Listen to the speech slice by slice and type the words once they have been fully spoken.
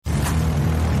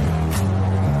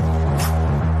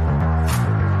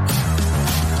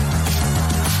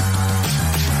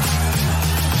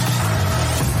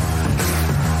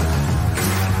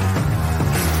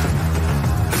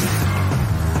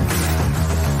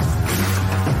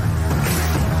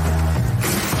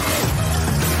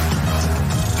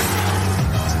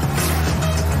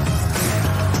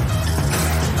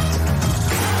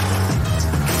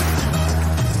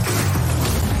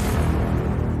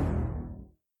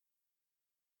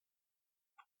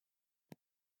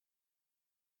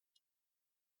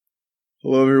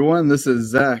Hello, everyone. This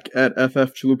is Zach at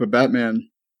FF Chalupa Batman.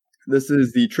 This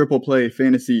is the Triple Play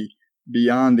Fantasy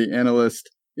Beyond the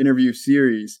Analyst interview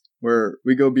series, where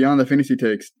we go beyond the fantasy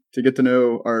takes to get to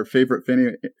know our favorite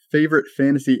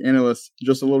fantasy analysts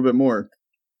just a little bit more.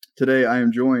 Today, I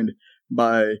am joined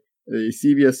by the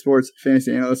CBS Sports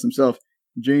fantasy analyst himself,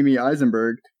 Jamie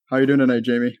Eisenberg. How are you doing tonight,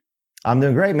 Jamie? I'm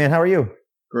doing great, man. How are you?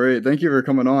 Great. Thank you for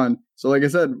coming on. So like I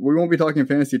said, we won't be talking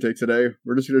fantasy takes today.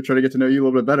 We're just going to try to get to know you a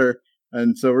little bit better.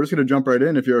 And so we're just going to jump right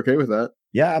in if you're okay with that.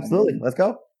 Yeah, absolutely. Let's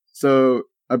go. So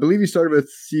I believe you started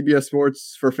with CBS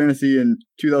Sports for fantasy in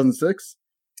 2006.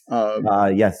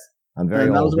 Yes. I'm very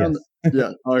old.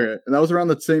 Yeah. Okay. And that was around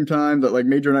the same time that like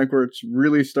major networks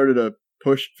really started to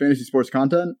push fantasy sports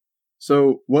content.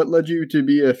 So what led you to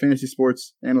be a fantasy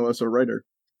sports analyst or writer?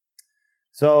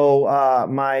 So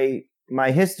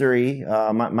my history,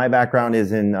 my background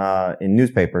is in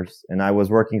newspapers, and I was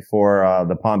working for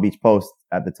the Palm Beach Post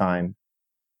at the time.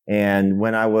 And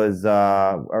when I was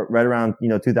right around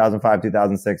 2005,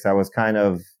 2006, I was kind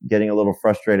of getting a little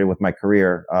frustrated with my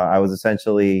career. I was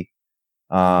essentially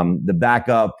the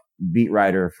backup beat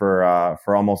writer for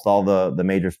almost all the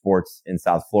major sports in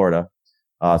South Florida.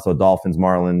 So Dolphins,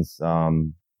 Marlins,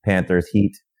 Panthers,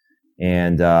 Heat.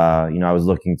 And, I was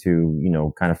looking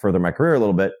to, kind of further my career a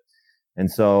little bit. And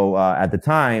so, at the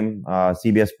time,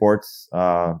 CBS Sports,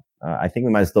 I think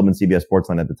we might have still been CBS Sports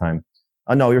on at the time.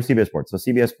 No, we were CBS Sports. So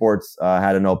CBS Sports,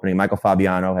 had an opening. Michael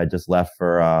Fabiano had just left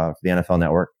for the NFL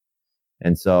Network.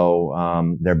 And so,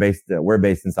 we're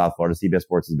based in South Florida. CBS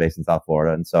Sports is based in South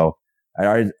Florida. And so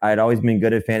I'd always been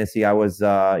good at fantasy. I was,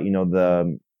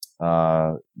 the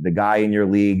guy in your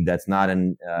league that's not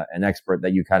an expert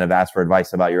that you kind of ask for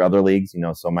advice about your other leagues,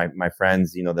 so my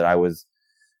friends, that I was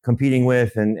competing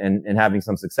with and having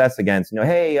some success against,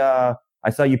 hey, I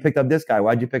saw you picked up this guy.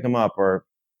 Why'd you pick him up? Or,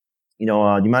 do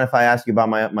you mind if I ask you about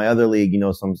my other league,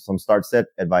 some start sit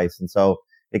advice? And so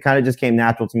it kind of just came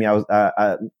natural to me. I was,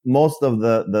 most of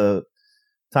the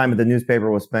time at the newspaper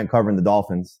was spent covering the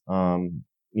Dolphins.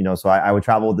 So I would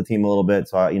travel with the team a little bit.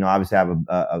 So, obviously I have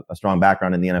a strong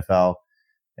background in the NFL.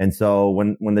 And so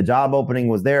when the job opening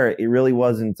was there, it really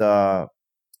wasn't,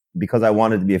 because I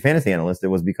wanted to be a fantasy analyst. It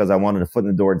was because I wanted a foot in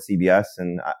the door at CBS.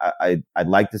 And I'd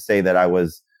like to say that I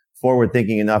was forward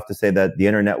thinking enough to say that the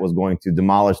internet was going to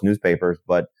demolish newspapers,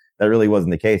 but that really wasn't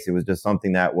the case. It was just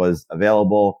something that was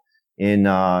available in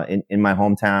my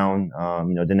hometown.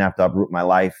 Didn't have to uproot my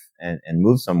life and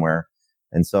move somewhere.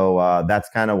 And so, that's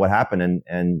kind of what happened.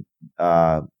 And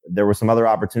there were some other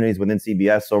opportunities within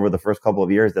CBS over the first couple of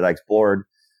years that I explored,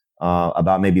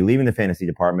 about maybe leaving the fantasy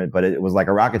department, but it was like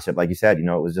a rocket ship. Like you said, it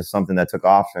was just something that took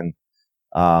off, and,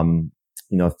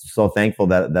 so thankful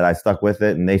that I stuck with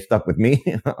it and they stuck with me,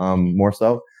 more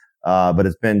so. But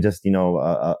it's been just,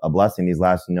 a blessing these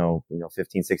last,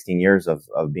 15, 16 years of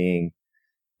being,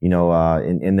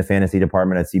 in the fantasy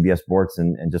department at CBS Sports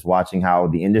and just watching how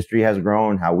the industry has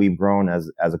grown, how we've grown as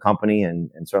a company and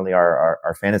certainly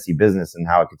our fantasy business and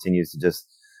how it continues to just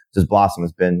blossom.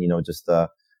 It's been, just a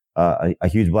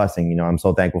huge blessing. I'm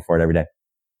so thankful for it every day.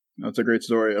 That's a great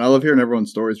story. And I love hearing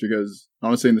everyone's stories because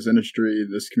honestly, in this industry,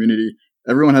 this community,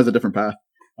 everyone has a different path.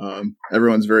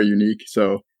 Everyone's very unique.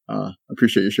 So, I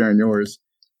appreciate you sharing yours.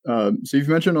 So you've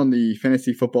mentioned on the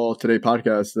Fantasy Football Today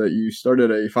podcast that you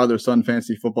started a father-son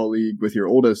fantasy football league with your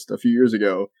oldest a few years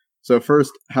ago. So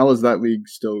first, how is that league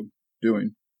still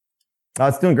doing?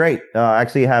 It's doing great. I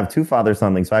actually have two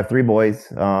father-son leagues. So I have three boys.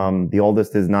 The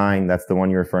oldest is 9. That's the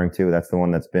one you're referring to. That's the one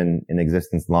that's been in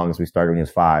existence the longest. We started when he was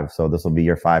 5. So this will be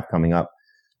year 5 coming up,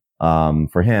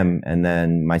 for him. And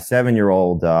then my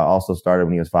 7-year-old, also started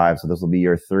when he was 5. So this will be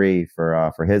year 3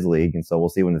 for his league. And so we'll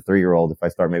see when the 3-year-old, if I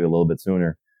start maybe a little bit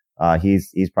sooner,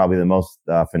 he's probably the most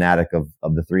fanatic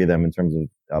of the three of them in terms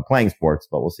of playing sports,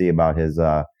 but we'll see about his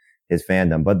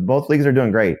fandom. But both leagues are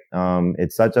doing great.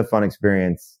 It's such a fun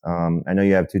experience. I know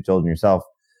you have 2 children yourself.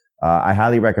 I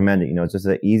highly recommend it. It's just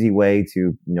an easy way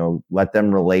to, let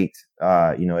them relate,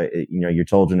 your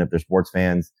children, if they're sports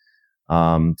fans,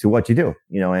 to what you do,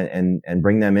 and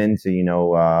bring them into,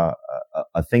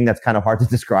 a thing that's kind of hard to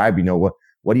describe.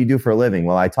 What do you do for a living?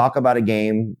 Well, I talk about a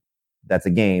game that's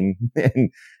a game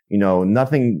and,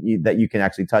 nothing that you can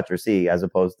actually touch or see, as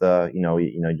opposed to,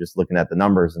 just looking at the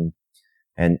numbers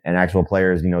and actual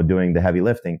players, doing the heavy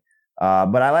lifting.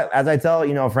 But as I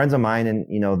tell, friends of mine and,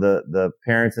 the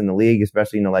parents in the league,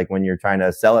 especially, like when you're trying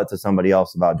to sell it to somebody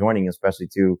else about joining, especially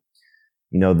to,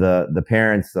 the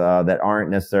parents, that aren't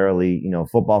necessarily,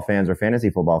 football fans or fantasy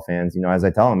football fans, as I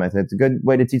tell them, it's a good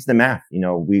way to teach them math.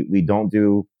 We don't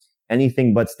do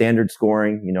anything but standard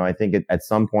scoring. I think at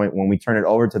some point when we turn it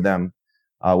over to them,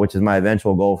 which is my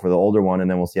eventual goal for the older one,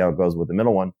 and then we'll see how it goes with the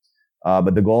middle one.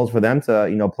 But the goal is for them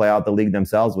to, play out the league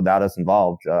themselves without us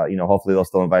involved. Hopefully they'll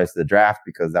still invite us to the draft,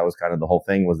 because that was kind of the whole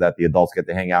thing, was that the adults get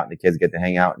to hang out and the kids get to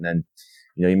hang out, and then,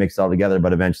 you mix it all together.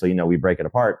 But eventually, we break it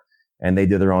apart, and they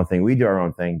do their own thing. We do our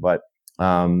own thing. But,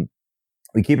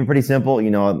 we keep it pretty simple.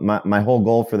 My whole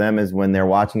goal for them is when they're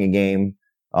watching a game,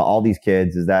 all these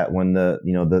kids, is that when the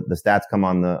stats come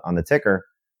on the ticker,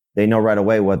 they know right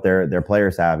away what their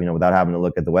players have, without having to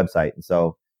look at the website. And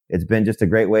so it's been just a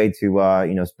great way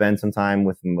to, spend some time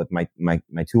with my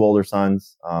two older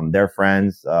sons, their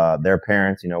friends, their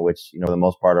parents, which, for the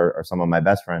most part are some of my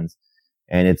best friends.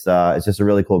 And it's just a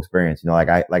really cool experience. Like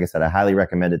I said, I highly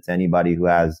recommend it to anybody who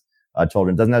has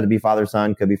children. It doesn't have to be father,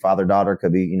 son, could be father, daughter,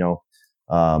 could be,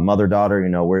 mother, daughter,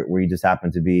 where you just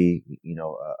happen to be,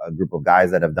 a group of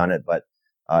guys that have done it, but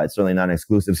it's certainly not an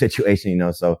exclusive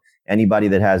situation, so anybody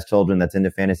that has children that's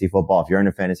into fantasy football, if you're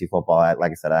into fantasy football,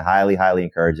 like I said, I highly, highly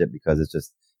encourage it, because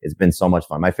it's been so much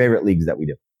fun. My favorite leagues that we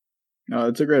do. No,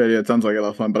 it's a great idea. It sounds like a lot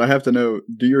of fun, but I have to know,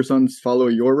 do your sons follow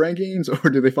your rankings, or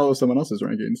do they follow someone else's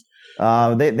rankings?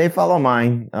 They follow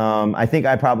mine. I think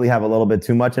I probably have a little bit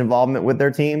too much involvement with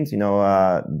their teams.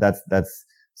 That's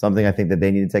something I think that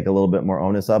they need to take a little bit more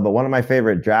onus of. But one of my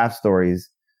favorite draft stories,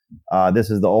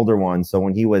 this is the older one. So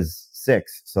when he was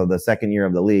 6, so the second year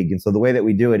of the league. And so the way that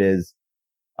we do it is,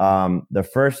 the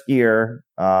first year,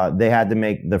 they had to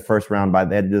make the first round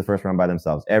they had to do the first round by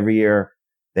themselves. Every year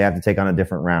they have to take on a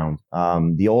different round.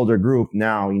 The older group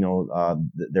now,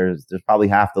 there's probably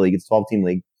half the league. It's a 12-team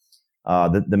league.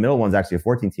 The middle one's actually a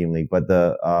 14-team league, but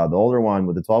the older one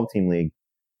with the 12-team league,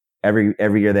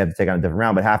 every year they have to take on a different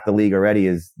round, but half the league already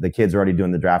is the kids are already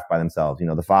doing the draft by themselves.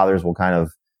 The fathers will kind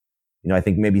of, I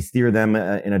think maybe steer them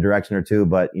in a direction or two,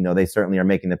 but, they certainly are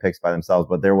making the picks by themselves.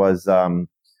 But there was,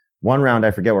 one round,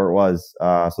 I forget where it was.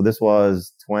 So this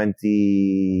was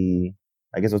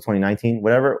 2019,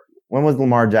 whatever. When was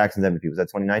Lamar Jackson's MVP? Was that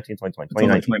 2019, 2020?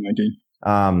 2019.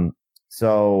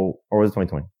 Or was it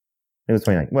 2020? It was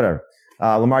 2019, whatever.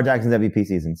 Lamar Jackson's MVP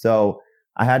season. So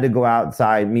I had to go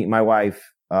outside, meet my wife,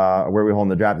 where we were holding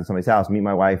the draft at somebody's house, meet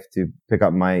my wife to pick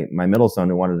up my middle son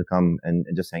who wanted to come and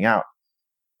just hang out.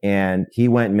 And he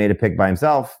went and made a pick by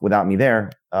himself without me there.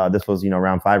 This was,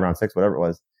 round 5, round 6, whatever it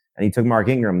was. And he took Mark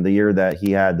Ingram the year that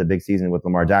he had the big season with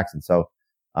Lamar Jackson. So,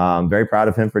 very proud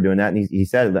of him for doing that. And he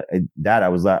said, Dad, I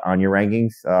was on your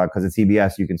rankings, cause at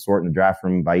CBS, you can sort in the draft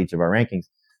room by each of our rankings.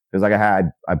 Cause like I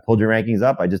pulled your rankings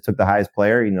up. I just took the highest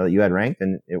player, that you had ranked,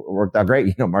 and it worked out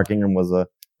great. Mark Ingram was a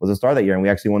star that year, and we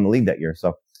actually won the league that year.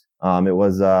 So, it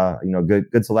was,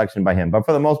 good selection by him. But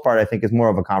for the most part, I think it's more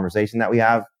of a conversation that we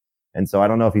have. And so I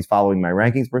don't know if he's following my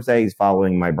rankings per se. He's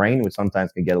following my brain, which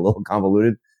sometimes can get a little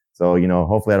convoluted. So,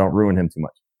 hopefully I don't ruin him too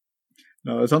much.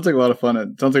 No, it sounds like a lot of fun.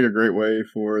 It sounds like a great way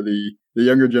for the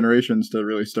younger generations to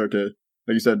really start to,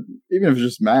 like you said, even if it's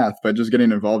just math, but just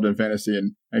getting involved in fantasy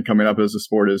and coming up as the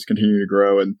sport is continuing to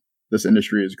grow and this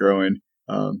industry is growing.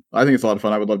 I think it's a lot of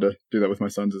fun. I would love to do that with my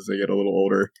sons as they get a little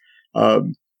older.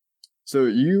 So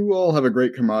you all have a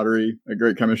great camaraderie, a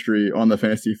great chemistry on the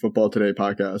Fantasy Football Today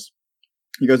podcast.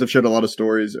 You guys have shared a lot of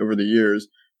stories over the years,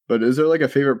 but is there like a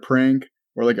favorite prank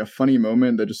or like a funny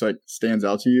moment that just like stands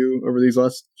out to you over these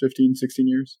last 15, 16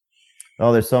 years?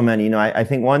 Oh, there's so many. I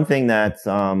think one thing that's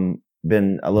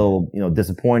been a little,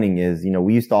 disappointing is,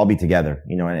 we used to all be together,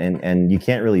 and you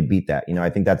can't really beat that. I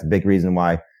think that's a big reason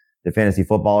why the fantasy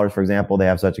footballers, for example, they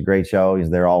have such a great show, is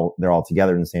they're all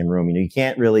together in the same room. You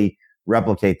can't really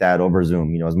replicate that over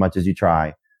Zoom, as much as you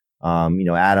try.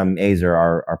 Adam Azer,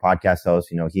 our podcast host,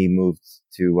 he moved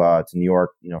to New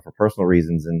York, for personal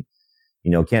reasons, and,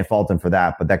 can't fault him for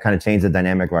that, but that kind of changed the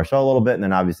dynamic of our show a little bit. And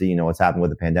then obviously, what's happened with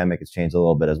the pandemic, it's changed a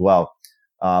little bit as well.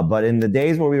 But in the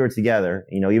days where we were together,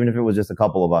 even if it was just a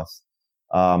couple of us,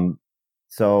 Nando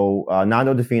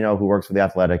DeFino, who works for The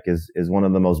Athletic, is one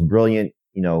of the most brilliant,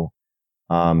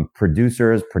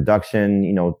 producers,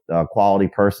 production, quality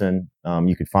person,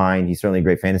 you could find. He's certainly a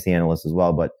great fantasy analyst as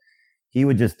well, but he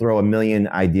would just throw a million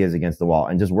ideas against the wall,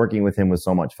 and just working with him was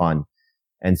so much fun.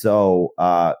 And so,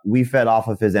 we fed off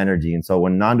of his energy. And so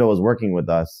when Nando was working with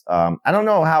us, I don't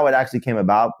know how it actually came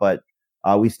about, but,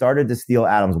 we started to steal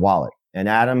Adam's wallet. And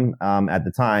Adam, at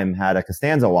the time had a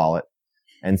Costanza wallet.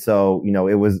 And so,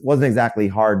 it wasn't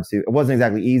exactly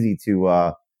easy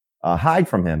to, hide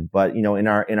from him. But, in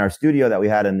our studio that we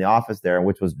had in the office there,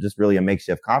 which was just really a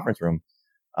makeshift conference room,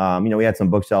 we had some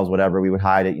bookshelves, whatever, we would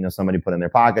hide it, somebody put it in their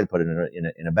pocket, put it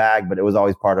in a bag, but it was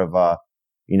always part of,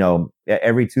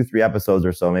 every 2-3 episodes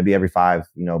or so, maybe every 5,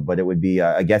 but it would be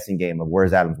a guessing game of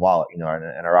where's Adam's wallet, and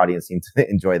our audience seemed to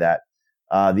enjoy that.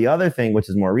 The other thing, which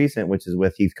is more recent, which is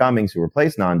with Heath Cummings, who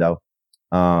replaced Nando,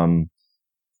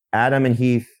 Adam and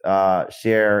Heath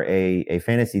share a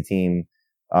fantasy team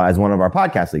as one of our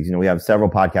podcast leagues. We have several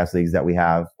podcast leagues that we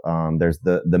have. There's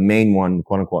the main one,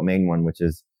 quote unquote main one, which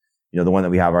is, the one that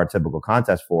we have our typical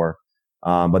contest for.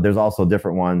 But there's also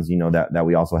different ones, that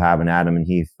we also have. And Adam and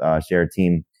Heath share a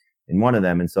team in one of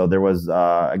them. And so there was,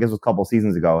 I guess it was a couple of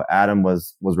seasons ago, Adam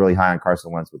was really high on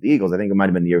Carson Wentz with the Eagles. I think it might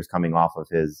have been the year he was coming off of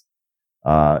his,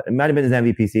 it might have been his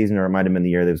MVP season, or it might have been the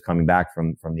year that he was coming back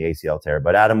from the ACL tear.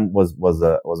 But Adam was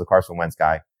a Carson Wentz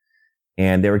guy,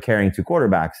 and they were carrying two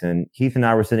quarterbacks. And Heath and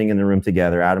I were sitting in the room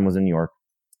together. Adam was in New York,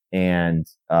 and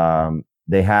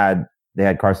they had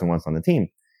Carson Wentz on the team.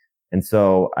 And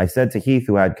so I said to Heath,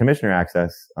 who had commissioner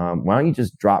access, why don't you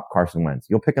just drop Carson Wentz?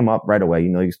 You'll pick him up right away.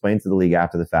 You explain to the league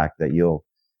after the fact that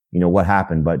what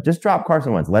happened, but just drop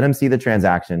Carson Wentz. Let him see the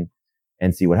transaction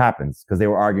and see what happens. Because they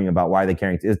were arguing about why are they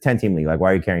carrying, it's a 10-team league. Like,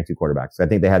 why are you carrying two quarterbacks? I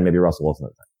think they had maybe Russell Wilson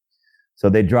at the time. So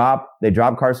they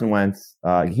drop Carson Wentz.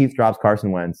 Heath drops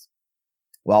Carson Wentz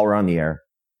while we're on the air.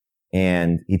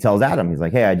 And he tells Adam, he's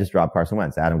like, hey, I just dropped Carson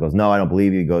Wentz. Adam goes, no, I don't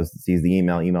believe you. He goes, sees the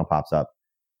email pops up.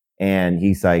 And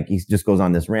he's like, he just goes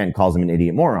on this rant, calls him an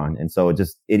idiot moron. And so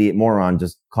idiot moron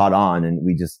just caught on, and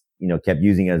we just, kept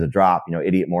using it as a drop,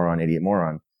 idiot moron.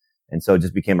 And so it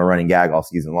just became a running gag all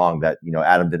season long that,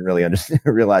 Adam didn't really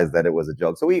realize that it was a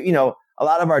joke. So we, a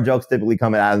lot of our jokes typically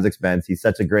come at Adam's expense. He's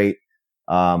such a great,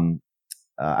 I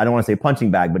don't want to say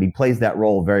punching bag, but he plays that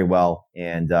role very well.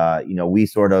 And, we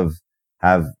sort of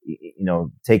have,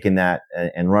 taken that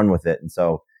and run with it. And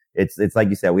so, it's like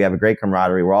you said, we have a great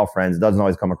camaraderie. We're all friends. It doesn't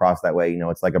always come across that way.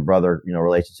 It's like a brother,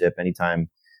 relationship. Anytime,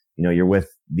 you're with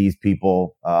these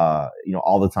people,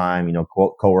 all the time,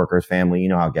 coworkers, family, you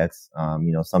know how it gets.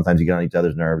 Sometimes you get on each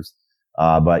other's nerves.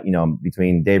 But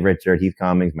between Dave Richard, Heath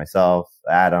Cummings, myself,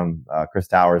 Adam, Chris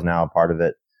Towers now a part of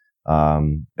it,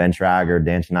 Ben Trager,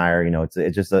 Dan Schneier,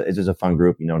 it's just a fun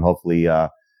group, and hopefully,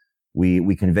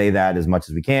 we convey that as much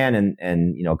as we can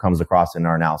and comes across in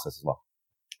our analysis as well.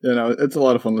 Yeah, no, it's a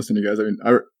lot of fun listening to you guys. I mean,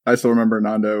 I still remember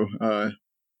Nando. I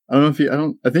don't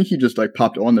know I think he just like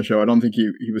popped on the show. I don't think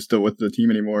he was still with the team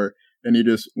anymore. And he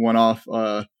just went off,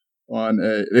 on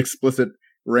an explicit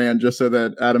rant just so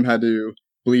that Adam had to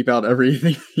bleep out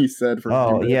everything he said for.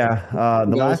 Oh yeah.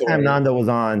 The last time Nando was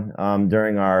on,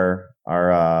 during our,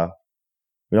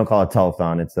 we don't call it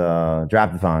telethon. It's a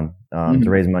draft-a-thon, to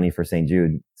raise money for St.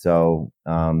 Jude. So,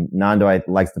 Nando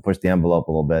likes to push the envelope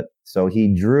a little bit. So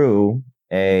he drew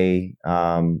a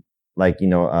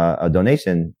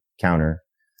donation counter.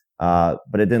 But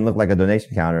it didn't look like a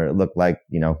donation counter. It looked like,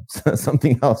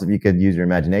 something else if you could use your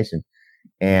imagination.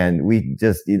 And we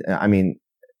just,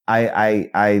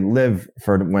 I live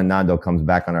for when Nando comes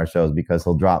back on our shows because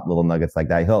he'll drop little nuggets like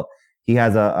that. He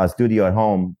has a studio at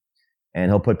home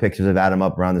and he'll put pictures of Adam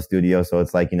up around the studio. So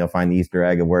it's like, find the Easter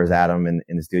egg of where's Adam in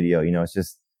the studio. It's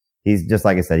just, he's just,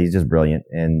 like I said, he's just brilliant.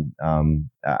 And,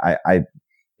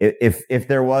 If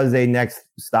there was a next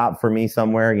stop for me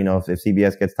somewhere, if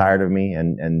CBS gets tired of me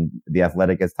and the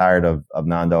Athletic gets tired of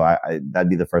Nando, that'd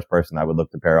be the first person I would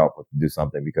look to pair up with to do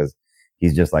something because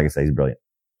he's just, like I say, he's brilliant.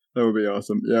 That would be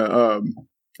awesome. Yeah.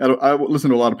 I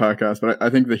listen to a lot of podcasts, but I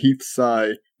think the Heath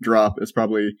Sigh drop is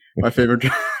probably my favorite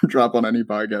drop on any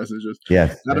podcast. It's just,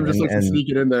 yes. Adam just likes to sneak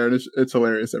it in there, and it's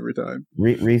hilarious every time.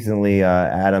 Recently,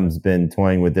 Adam's been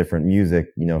toying with different music,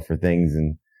 for things,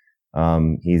 and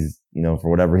he's, for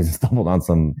whatever reason, stumbled on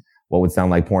some what would sound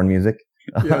like porn music.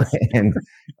 Yes. And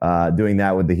doing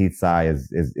that with the Heath Sigh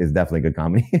is definitely good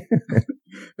comedy.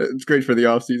 It's great for the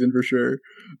off season for sure.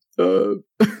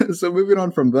 So moving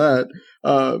on from that,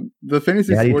 the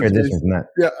fantasy how do you sports transition from that?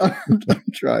 Yeah, I'm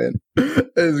trying.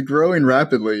 Is growing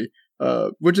rapidly,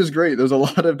 which is great. There's a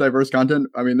lot of diverse content.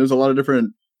 I mean, there's a lot of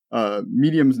different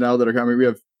mediums now that are coming. We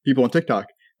have people on TikTok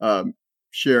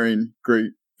sharing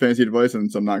great fantasy advice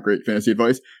and some not great fantasy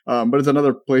advice, but it's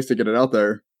another place to get it out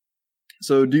there.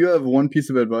 So do you have one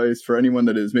piece of advice for anyone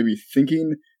that is maybe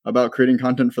thinking about creating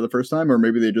content for the first time, or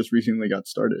maybe they just recently got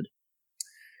started?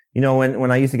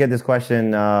 When I used to get this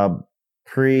question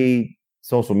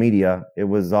pre-social media, it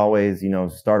was always,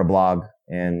 start a blog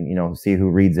and, see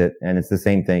who reads it. And it's the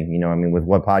same thing, with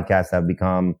what podcasts have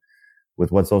become,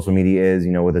 with what social media is,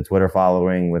 with a Twitter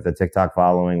following, with a TikTok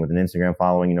following, with an Instagram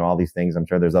following, all these things. I'm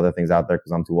sure there's other things out there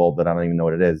because I'm too old that I don't even know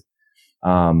what it is.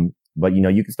 But,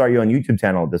 you can start your own YouTube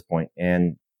channel at this point,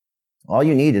 and all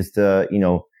you need is to,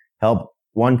 help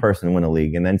one person win a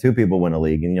league, and then two people win a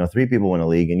league, and, 3 people win a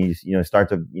league, and you start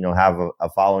to, have a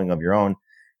following of your own.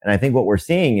 And I think what we're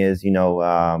seeing is,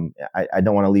 I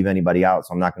don't want to leave anybody out,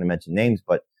 so I'm not going to mention names,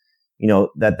 but,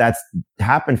 that's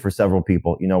happened for several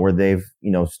people, where they've,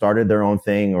 started their own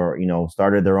thing or,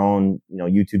 started their own,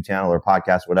 YouTube channel or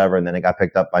podcast, whatever. And then it got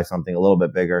picked up by something a little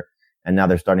bit bigger. And now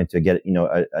they're starting to get,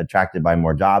 attracted by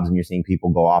more jobs, and you're seeing people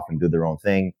go off and do their own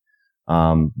thing,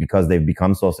 because they've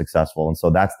become so successful. And so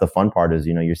that's the fun part is,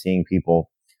 you're seeing people,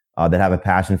 that have a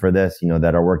passion for this,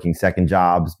 that are working second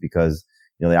jobs because,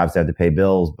 they obviously have to pay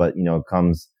bills, but, it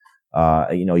comes,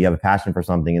 you have a passion for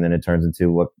something and then it turns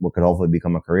into what could hopefully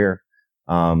become a career.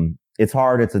 It's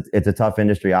hard. It's a tough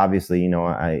industry. Obviously,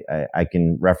 I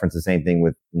can reference the same thing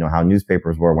with, how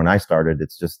newspapers were when I started.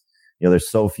 It's just, there's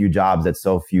so few jobs at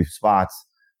so few spots,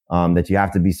 that you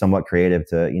have to be somewhat creative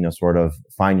to, sort of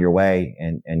find your way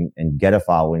and get a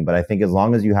following. But I think as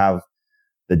long as you have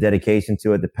the dedication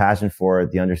to it, the passion for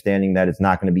it, the understanding that it's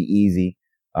not going to be easy.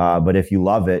 But if you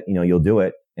love it, you'll do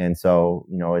it. And so,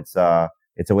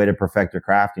 it's a way to perfect your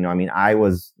craft. I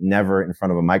was never in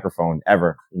front of a microphone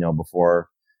ever, before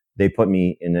they put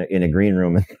me in a green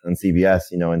room on CBS,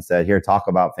 and said, here, talk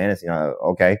about fantasy.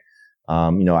 Okay.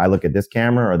 I look at this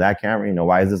camera or that camera,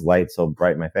 why is this light so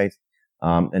bright in my face?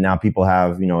 And now people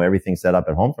have, everything set up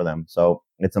at home for them. So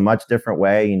it's a much different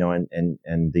way,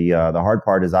 and the hard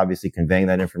part is obviously conveying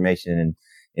that information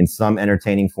in some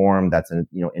entertaining form that's,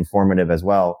 informative as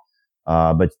well.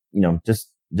 But,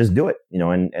 just do it,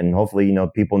 and hopefully,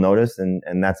 people notice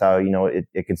and that's how,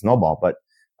 it can snowball. But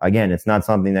again, it's not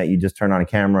something that you just turn on a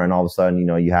camera and all of a sudden,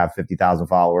 you have 50,000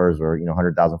 followers or,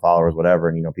 100,000 followers, whatever.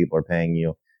 And, people are paying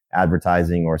you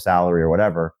advertising or salary or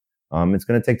whatever. It's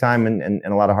going to take time and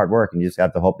a lot of hard work, and you just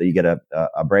have to hope that you get a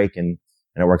break and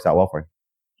it works out well for you.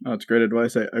 Oh, that's great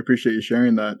advice. I appreciate you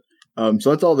sharing that. So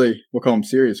that's all we'll call them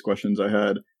serious questions I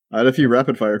had. I had a few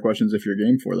rapid fire questions if you're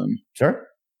game for them. Sure.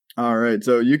 All right.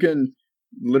 So you can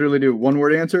literally do one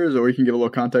word answers, or you can give a little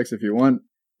context if you want,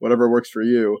 whatever works for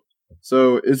you.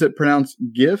 So is it pronounced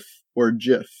GIF or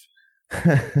GIF?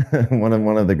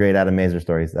 one of the great Adam Mazur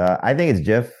stories. I think it's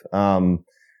GIF.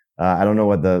 I don't know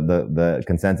what the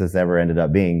consensus ever ended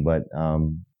up being, but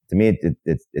to me,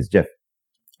 it's GIF.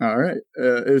 All right.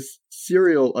 Is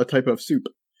cereal a type of soup?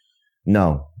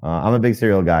 No, I'm a big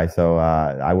cereal guy, so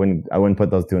I wouldn't put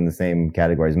those two in the same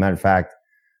category. As a matter of fact,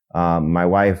 my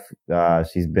wife,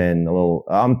 she's been a little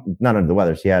not under the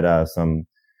weather. She had some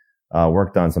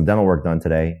work done, some dental work done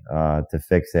today to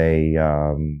fix a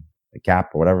cap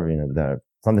or whatever.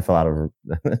 Something fell out of her.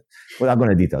 Without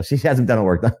going into detail, she had some dental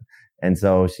work done. And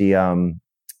so she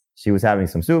was having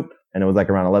some soup, and it was like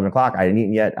around 11 o'clock. I hadn't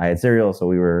eaten yet. I had cereal. So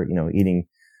we were, eating,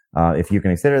 if you can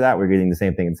consider that, we're eating the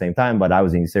same thing at the same time, but I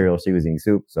was eating cereal. She was eating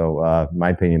soup. So, in my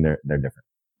opinion, they're different.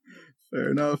 Fair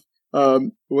enough.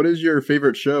 What is your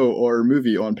favorite show or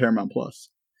movie on Paramount Plus?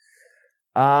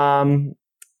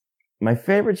 My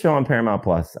favorite show on Paramount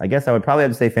Plus, I guess I would probably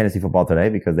have to say Fantasy Football Today,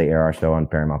 because they air our show on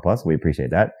Paramount Plus. We appreciate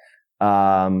that.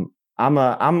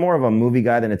 I'm more of a movie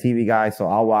guy than a TV guy, so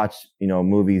I'll watch,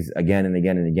 movies again and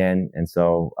again and again. And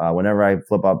so, whenever I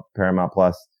flip up Paramount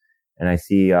Plus and I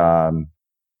see, the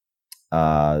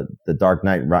Dark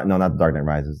Knight, no, not the Dark Knight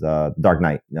Rises, Dark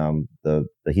Knight, the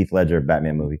Heath Ledger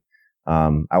Batman movie.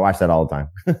 I watch that all the time.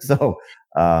 So,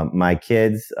 my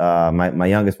kids, my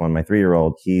youngest one, my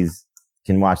 3-year-old,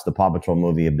 can watch the Paw Patrol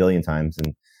movie a billion times.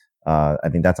 And, I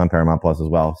think that's on Paramount Plus as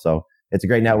well. So, it's a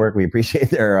great network. We appreciate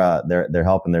their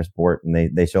help and their support,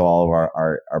 and they show all of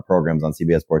our programs on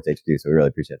CBS Sports HQ. So we really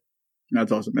appreciate it.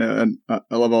 That's awesome. Yeah, and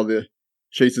I love all the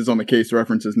Chases on the Case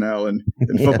references now, and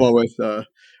football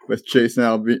with Chase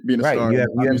now being a star. You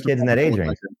have kids in that age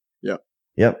range. Yeah.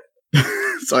 Yep.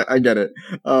 So I get it.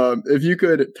 If you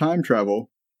could time travel,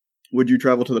 would you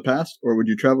travel to the past or would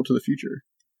you travel to the future?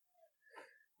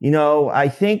 I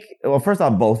think, well, first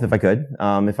off, both if I could.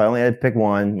 If I only had to pick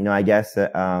one, I guess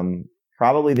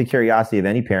probably the curiosity of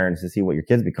any parent is to see what your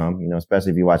kids become,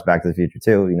 especially if you watch Back to the Future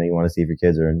too. You want to see if your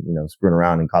kids are, screwing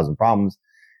around and causing problems.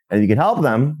 And if you can help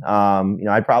them,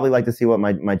 I'd probably like to see what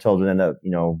my children end up,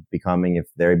 becoming if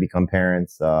they become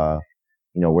parents,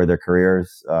 where their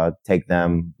careers take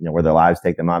them, where their lives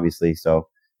take them, obviously. So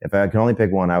if I can only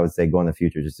pick one, I would say go in the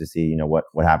future just to see, what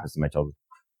happens to my children.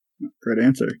 Great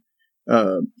answer.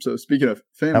 So speaking of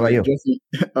family, how about you? Jesse,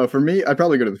 for me, I'd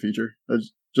probably go to the future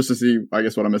just to see, I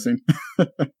guess, what I'm missing.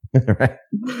 Right.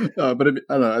 But I don't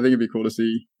know. I think it'd be cool to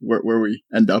see where we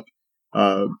end up.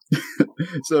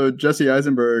 So Jesse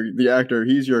Eisenberg, the actor,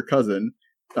 he's your cousin.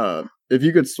 If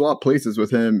you could swap places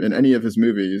with him in any of his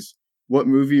movies, what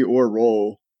movie or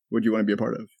role would you want to be a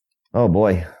part of? Oh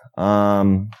boy.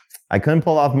 I couldn't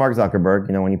pull off Mark Zuckerberg,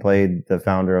 when he played the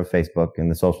founder of Facebook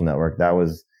and the social network. That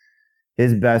was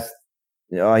his best.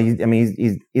 He's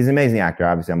an amazing actor.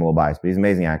 Obviously I'm a little biased, but he's an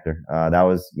amazing actor. That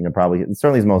was, probably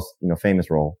certainly his most,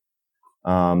 famous role.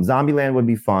 Zombieland would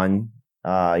be fun,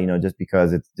 just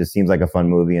because it just seems like a fun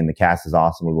movie and the cast is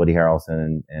awesome with Woody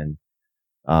Harrelson and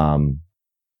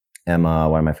Emma.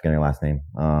 Why am I forgetting her last name?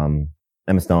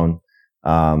 Emma Stone.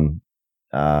 And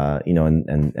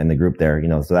the group there,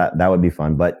 so that would be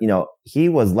fun. But, he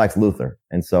was Lex Luthor.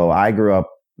 And so I grew up,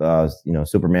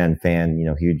 Superman fan,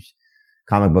 huge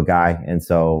comic book guy. And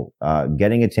so,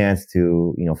 getting a chance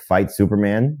to, fight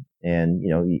Superman and,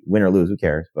 win or lose, who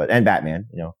cares? And Batman,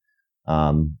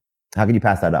 how could you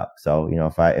pass that up? So,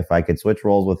 if I could switch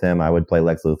roles with him, I would play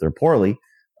Lex Luthor poorly,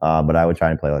 but I would try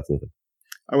and play Lex Luthor.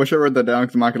 I wish I wrote that down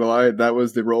because I'm not going to lie. That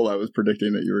was the role I was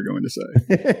predicting that you were going to say.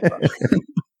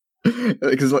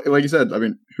 Because, like you said, I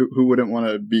mean, who wouldn't want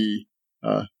to be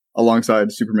alongside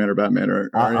Superman or Batman?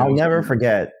 I'll never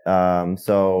forget.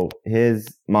 So his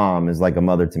mom is like a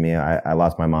mother to me. I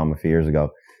lost my mom a few years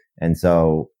ago, and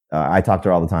so I talk to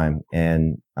her all the time.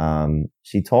 And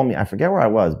she told me, I forget where I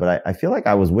was, but I feel like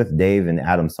I was with Dave and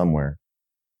Adam somewhere.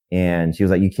 And she was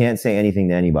like, "You can't say anything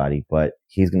to anybody, but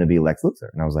he's going to be Lex Luthor."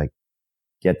 And I was like,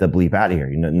 "Get the bleep out of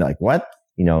here!" Like what?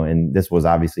 And this was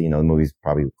obviously, the movie's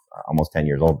probably almost 10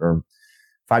 years old, or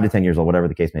 5 to 10 years old, whatever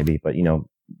the case may be. But,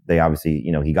 they obviously,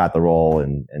 he got the role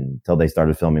and until they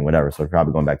started filming, whatever. So it's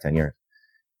probably going back 10 years.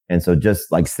 And so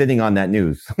just like sitting on that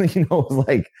news, it was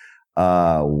like,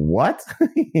 what?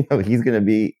 He's going to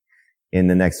be in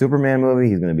the next Superman movie.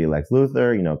 He's going to be Lex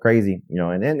Luthor, crazy,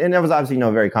 and it was obviously,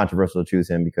 very controversial to choose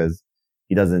him because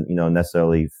he doesn't,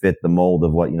 necessarily fit the mold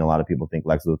of what, a lot of people think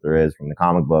Lex Luthor is from the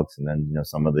comic books and then,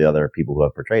 some of the other people who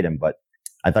have portrayed him. But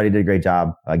I thought he did a great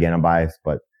job. Again, I'm biased,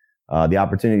 but the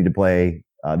opportunity to play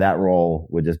that role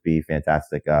would just be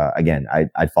fantastic. Again,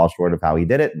 I'd fall short of how he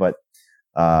did it, but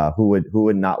who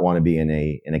would not want to be in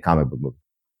a comic book movie?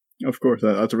 Of course,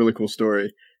 that's a really cool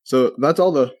story. So that's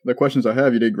all the questions I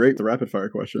have. You did great, the rapid fire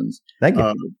questions. Thank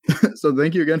you. So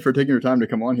thank you again for taking your time to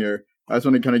come on here. I just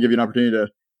want to kind of give you an opportunity to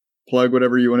plug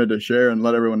whatever you wanted to share and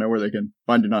let everyone know where they can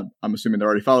find you. Not, I'm assuming they're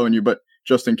already following you, but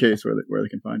just in case, where they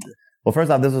can find you. Well,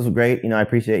 first off, this was great. I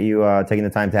appreciate you taking the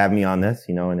time to have me on this,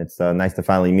 and it's nice to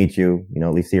finally meet you,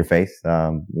 at least see your face,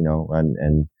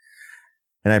 and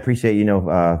I appreciate,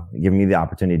 giving me the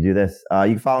opportunity to do this.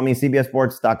 You can follow me,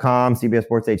 cbssports.com, CBS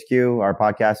Sports HQ, our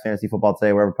podcast, Fantasy Football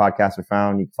Today, wherever podcasts are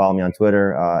found. You can follow me on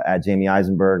Twitter, at Jamie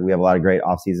Eisenberg. We have a lot of great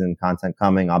off-season content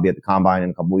coming. I'll be at the Combine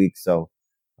in a couple weeks, so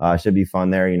it should be fun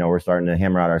there. We're starting to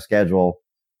hammer out our schedule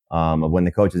of when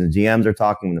the coaches and GMs are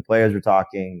talking, when the players are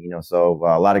talking, so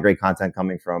a lot of great content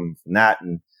coming from that.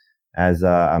 And as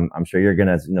I'm sure you're going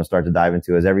to start to dive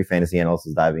into, as every fantasy analyst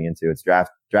is diving into, it's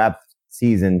draft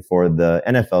season for the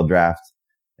NFL draft.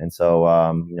 And so,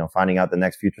 finding out the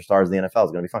next future stars of the NFL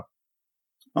is going to be fun.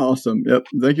 Awesome. Yep.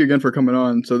 Thank you again for coming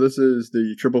on. So this is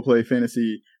the Triple Play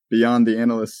Fantasy Beyond the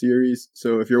Analyst series.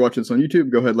 So if you're watching this on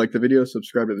YouTube, go ahead, like the video,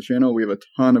 subscribe to the channel. We have a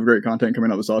ton of great content coming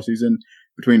out this offseason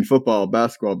between football,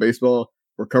 basketball, baseball.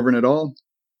 We're covering it all.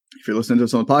 If you're listening to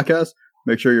us on the podcast,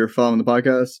 make sure you're following the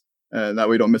podcast, and that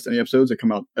way you don't miss any episodes. They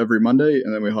come out every Monday,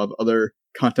 and then we'll have other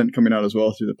content coming out as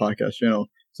well through the podcast channel.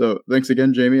 So thanks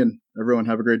again, Jamie, and everyone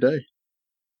have a great day.